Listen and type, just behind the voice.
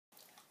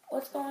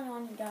What's going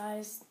on, you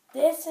guys?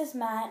 This is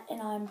Matt, and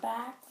I'm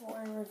back for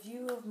a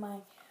review of my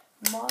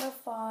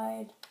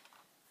modified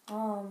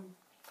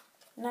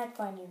Night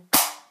Finder.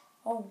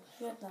 Oh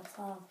shit, that's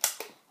loud.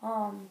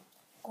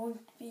 Going to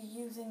be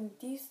using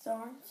these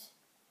darts,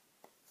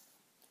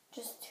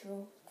 just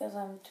two, because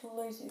I'm too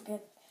lazy to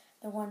get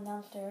the one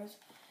downstairs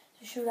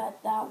to shoot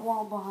at that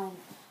wall behind.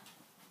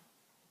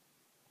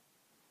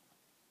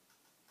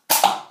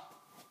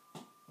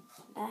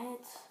 That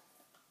hits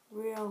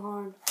real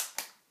hard.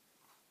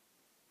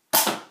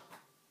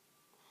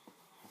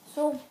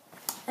 So,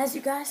 as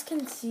you guys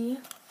can see,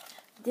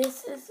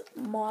 this is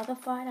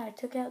modified. I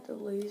took out the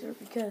laser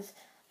because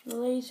the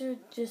laser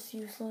just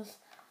useless.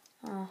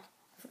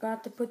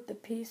 Forgot to put the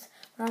piece,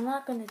 but I'm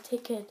not going to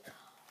take it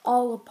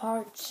all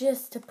apart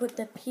just to put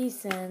the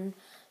piece in.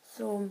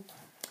 So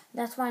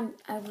that's why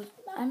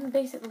I'm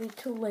basically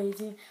too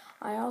lazy.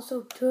 I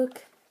also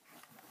took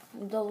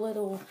the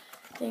little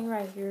thing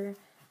right here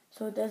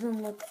so it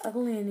doesn't look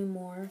ugly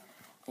anymore,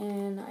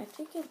 and I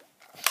think it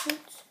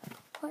shoots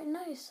quite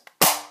nice.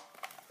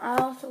 I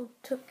also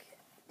took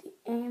the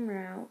aim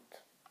route,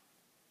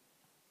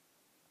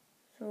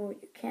 so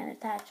you can't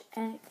attach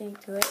anything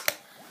to it.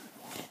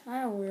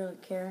 I don't really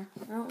care.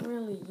 I don't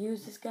really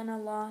use this gun a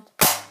lot,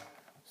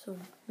 so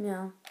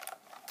yeah.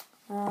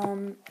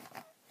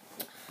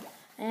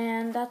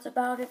 And that's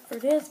about it for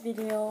this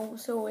video.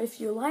 So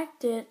if you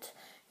liked it,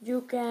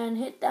 you can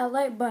hit that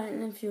like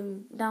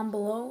button down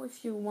below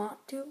if you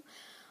want to.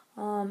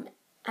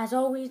 As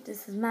always,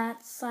 this is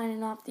Matt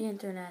signing off the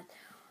internet.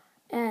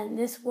 And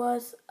this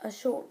was a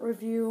short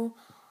review.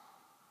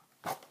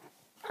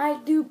 I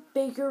do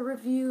bigger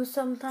reviews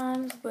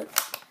sometimes, but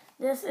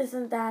this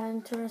isn't that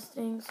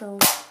interesting, so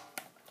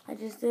I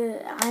just did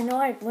it. I know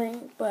I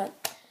blinked,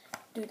 but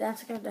dude, that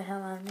scared the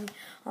hell out of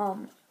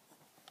me.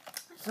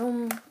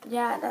 So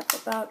yeah, that's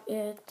about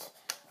it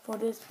for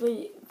this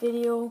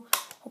video.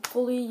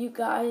 Hopefully you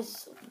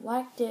guys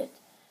liked it,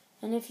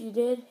 and if you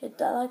did, hit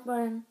that like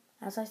button.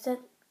 As I said,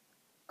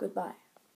 goodbye.